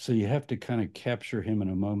 So you have to kind of capture him in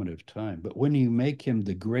a moment of time. But when you make him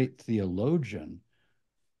the great theologian,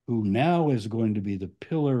 who now is going to be the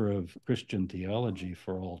pillar of Christian theology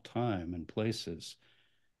for all time and places,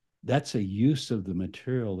 that's a use of the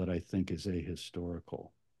material that I think is ahistorical.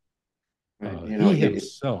 Right. You know, He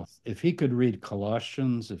himself, if he could read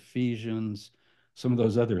Colossians, Ephesians, some of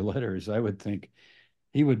those other letters, I would think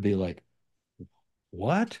he would be like,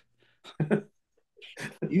 what?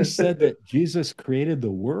 You said that Jesus created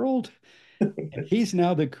the world and he's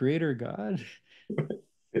now the creator God?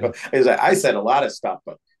 you know, Yeah. as I said a lot of stuff,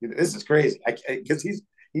 but this is crazy because he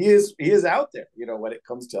is out there. You know, when it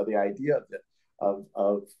comes to the idea of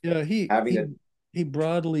of Yeah, he having a he he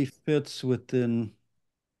broadly fits within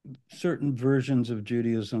certain versions of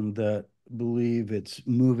Judaism that believe it's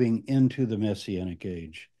moving into the Messianic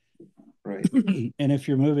age. right. And if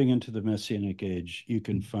you're moving into the Messianic age, you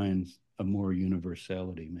can find a more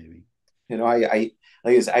universality, maybe. You know, I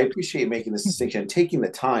appreciate making this distinction and taking the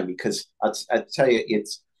time because I'll tell you,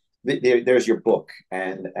 there's your book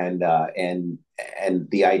and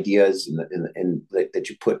the ideas that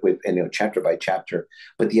you put with and chapter by chapter,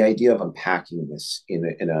 but the idea of unpacking this in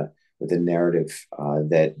a with a narrative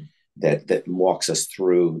that walks us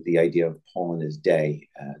through the idea of Paul in his day,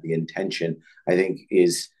 the intention I think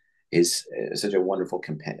is such a wonderful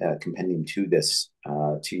compendium to this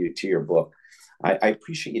to your book. I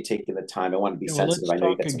appreciate you taking the time. I want to be Yeah, well, sensitive. let's I know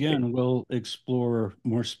you talk got some kids. again. We'll explore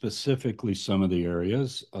more specifically some of the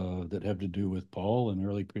areas that have to do with Paul and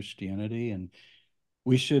early Christianity. And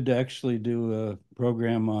we should actually do a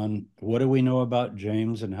program on what do we know about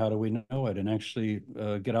James and how do we know it, and actually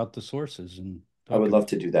get out the sources and I talk would about love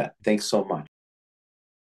to do that. Thanks so much.